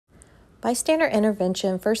Bystander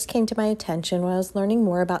intervention first came to my attention when I was learning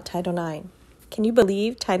more about Title IX. Can you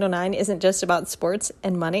believe Title IX isn't just about sports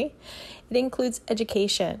and money? It includes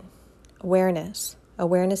education, awareness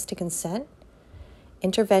to consent,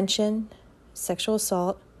 intervention, sexual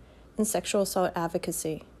assault, and sexual assault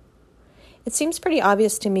advocacy. It seems pretty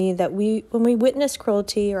obvious to me that when we witness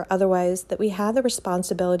cruelty or otherwise, that we have the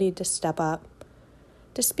responsibility to step up,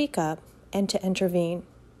 to speak up, and to intervene.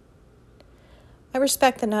 I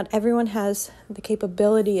respect that not everyone has the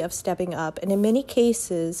capability of stepping up, and in many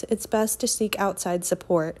cases, it's best to seek outside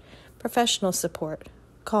support, professional support,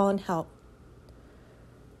 call and help.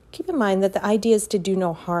 Keep in mind that the idea is to do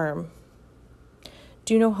no harm.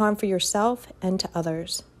 Do no harm for yourself and to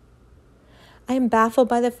others. I am baffled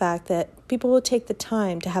by the fact that people will take the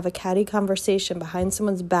time to have a catty conversation behind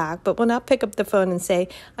someone's back, but will not pick up the phone and say,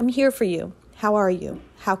 "I'm here for you. How are you?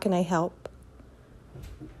 How can I help?"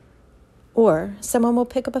 Or someone will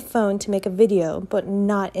pick up a phone to make a video, but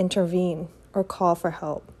not intervene or call for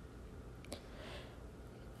help.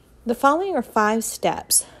 The following are 5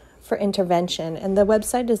 steps for intervention, and the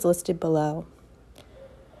website is listed below.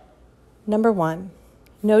 Number 1,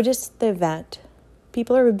 notice the event.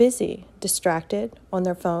 People are busy, distracted, on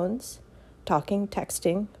their phones, talking,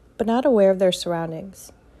 texting, but not aware of their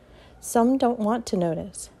surroundings. Some don't want to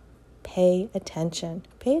notice. Pay attention.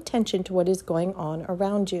 Pay attention to what is going on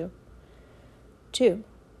around you. 2,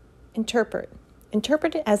 interpret.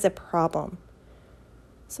 Interpret it as a problem.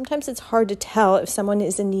 Sometimes it's hard to tell if someone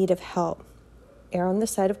is in need of help. Err on the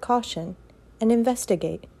side of caution and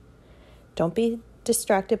investigate. Don't be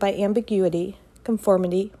distracted by ambiguity,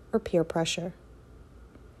 conformity, or peer pressure.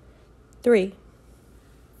 3,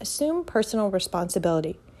 assume personal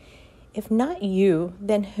responsibility. If not you,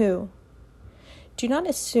 then who? Do not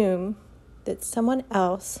assume that someone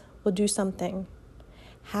else will do something.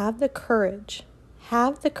 Have the courage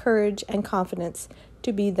and confidence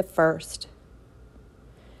to be the first.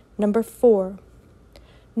 Number 4,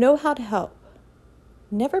 know how to help.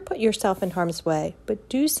 Never put yourself in harm's way, but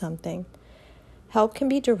do something. Help can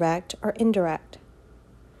be direct or indirect.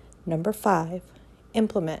 Number 5,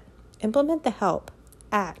 implement. Implement the help.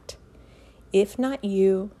 Act. If not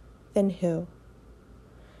you, then who?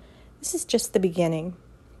 This is just the beginning.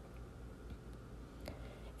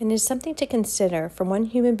 And it's something to consider from one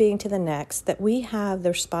human being to the next that we have the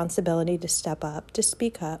responsibility to step up, to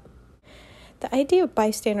speak up. The idea of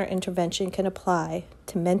bystander intervention can apply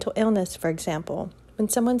to mental illness, for example. When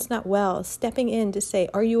someone's not well, stepping in to say,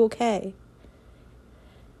 "Are you okay?"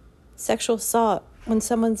 Sexual assault, when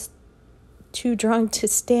someone's too drunk to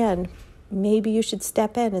stand, maybe you should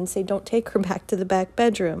step in and say, "Don't take her back to the back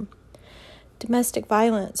bedroom." Domestic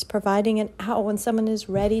violence, providing an out when someone is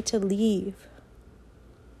ready to leave.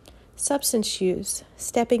 Substance use,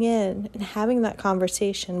 stepping in and having that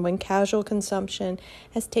conversation when casual consumption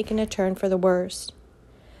has taken a turn for the worse.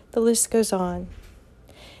 The list goes on.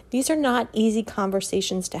 These are not easy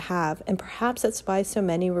conversations to have, and perhaps that's why so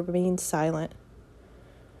many remain silent.